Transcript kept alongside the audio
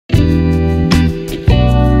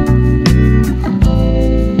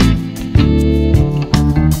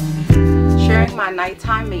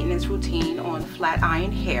nighttime maintenance routine on flat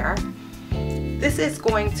iron hair. This is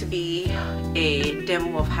going to be a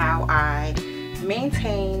demo of how I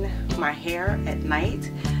maintain my hair at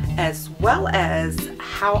night, as well as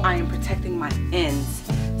how I am protecting my ends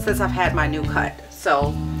since I've had my new cut.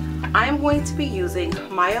 So I'm going to be using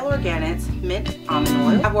Mielle Organics Mint Almond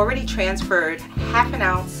Oil. I've already transferred ½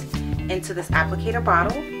 ounce into this applicator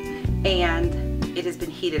bottle, and it has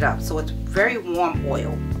been heated up, so it's very warm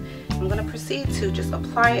oil. I'm going to proceed to just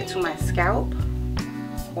apply it to my scalp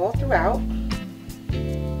all throughout.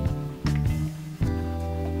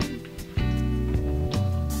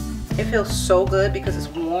 It feels so good because it's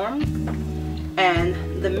warm,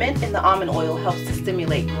 and the mint in the almond oil helps to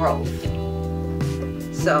stimulate growth.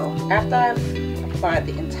 So after I've applied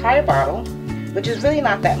the entire bottle, which is really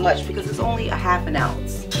not that much because it's only ½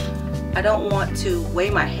 ounce, I don't want to weigh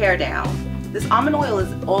my hair down. This almond oil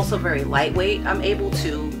is also very lightweight. I'm able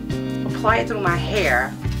to apply it through my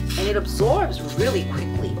hair and it absorbs really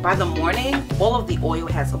quickly. By the morning, all of the oil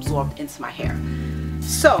has absorbed into my hair.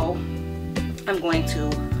 So I'm going to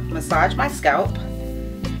massage my scalp,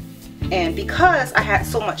 and because I had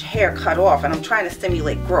so much hair cut off and I'm trying to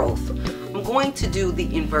stimulate growth, I'm going to do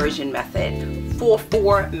the inversion method for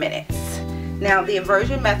 4 minutes. Now the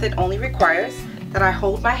inversion method only requires that I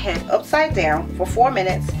hold my head upside down for 4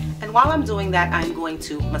 minutes, and while I'm doing that, I'm going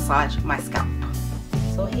to massage my scalp.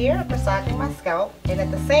 So here I'm massaging my scalp, and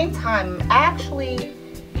at the same time I'm actually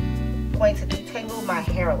going to detangle my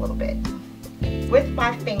hair a little bit with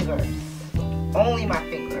my fingers, only my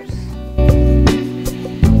fingers.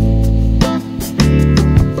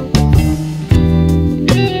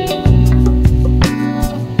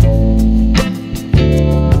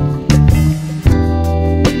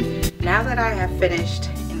 Now that I have finished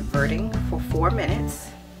inverting for 4 minutes,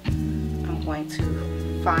 I'm going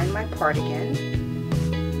to find my part again,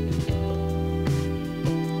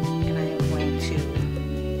 and I am going to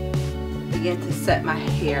begin to set my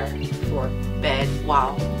hair for bed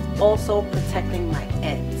while also protecting my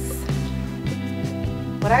ends.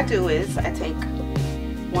 What I do is I take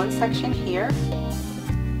one section here,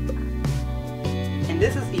 and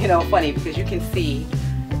this is, you know, funny because you can see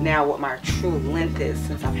now what my true length is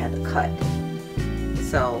since I've had the cut.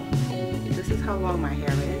 So this is how long my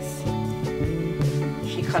hair is.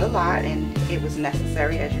 She cut a lot and it was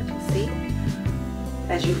necessary, as you can see,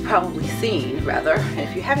 as you've probably seen rather.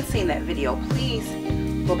 If you haven't seen that video, please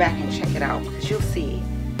go back and check it out, because you'll see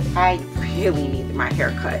I really needed my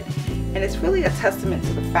hair cut. And it's really a testament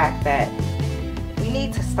to the fact that we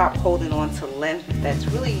need to stop holding on to length that's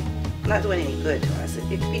really not doing any good to us.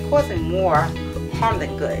 It could be causing more harm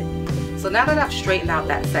than good. So now that I've straightened out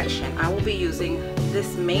that section, I will be using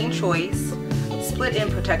this Main Choice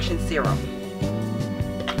Split-In Protection Serum.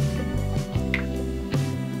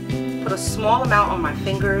 Put a small amount on my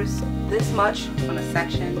fingers, this much on a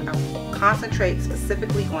section. I will concentrate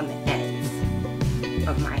specifically on the ends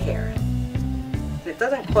of my hair. It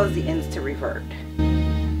doesn't cause the ends to revert.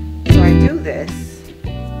 So I do this,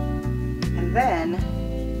 and then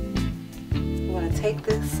I'm going to take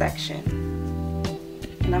this section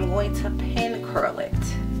and I'm going to pin curl it.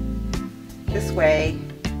 This way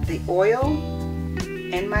the oil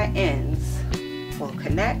and my ends will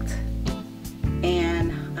connect,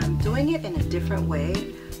 and I'm doing it in a different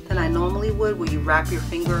way than I normally would, where you wrap your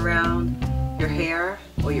finger around your hair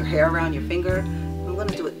or your hair around your finger. I'm going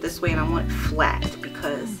to do it this way, and I want it flat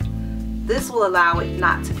because this will allow it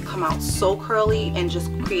not to come out so curly and just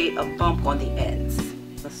create a bump on the ends.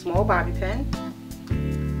 A small bobby pin.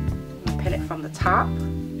 I'm going to pin it from the top.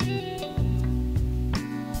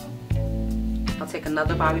 I'll take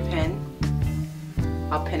another bobby pin.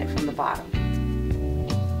 I'll pin it from the bottom.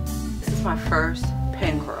 This is my first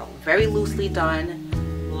pin curl. Very loosely done,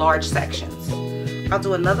 large sections. I'll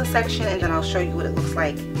do another section and then I'll show you what it looks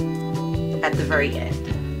like at the very end.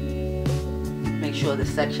 Make sure this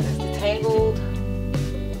section is detangled.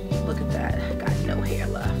 Look at that, I got no hair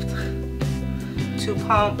left. 2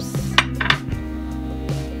 pumps.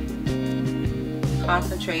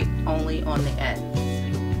 Concentrate only on the ends.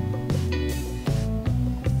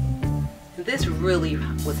 This really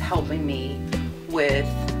was helping me with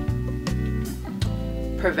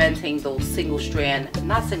preventing those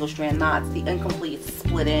not single strand knots, the incomplete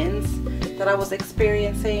split ends that I was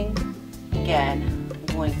experiencing. Again, I'm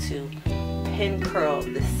going to pin curl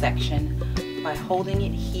this section by holding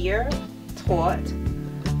it here taut,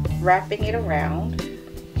 wrapping it around.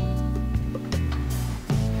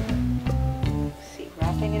 See,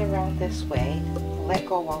 wrapping it around this way, let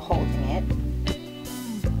go while holding it.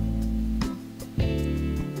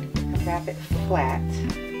 Wrap it flat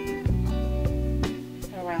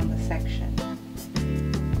around the section.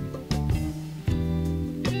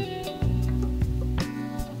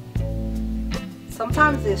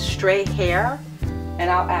 Sometimes there's stray hair,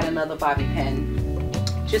 and I'll add another bobby pin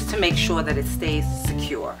just to make sure that it stays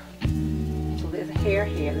secure. So there's hair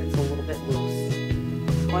here that's a little bit loose.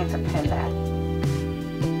 I'm going to pin that.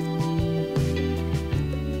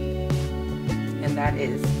 And that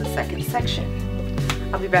is the second section.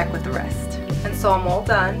 I'll be back with the rest. And so I'm all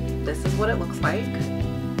done. This is what it looks like.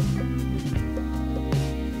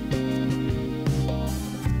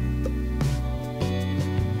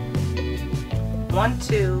 One,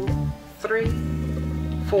 two, three,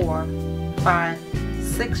 4, 5,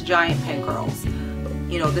 6 giant pin curls.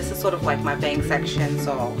 You know, this is sort of like my bang section,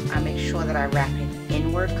 so I make sure that I wrap it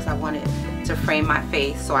inward because I want it to frame my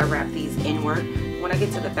face, so I wrap these inward. When I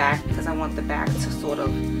get to the back, because I want the back to sort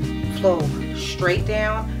of flow straight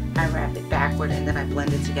down, I wrap it backward and then I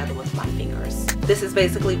blend it together with my fingers. This is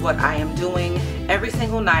basically what I am doing every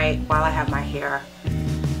single night while I have my hair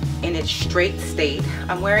in its straight state.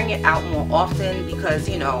 I'm wearing it out more often because,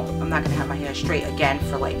 you know, I'm not gonna have my hair straight again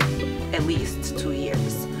for like at least 2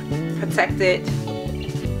 years. Protect it,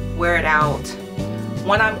 wear it out.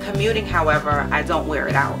 When I'm commuting, however, I don't wear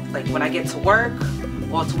it out. Like when I get to work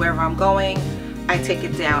or to wherever I'm going, I take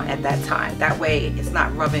it down at that time. That way it's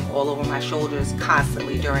not rubbing all over my shoulders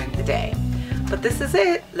constantly during the day. But this is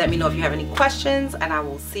it. Let me know if you have any questions, and I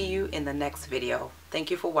will see you in the next video.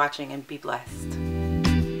 Thank you for watching and be blessed.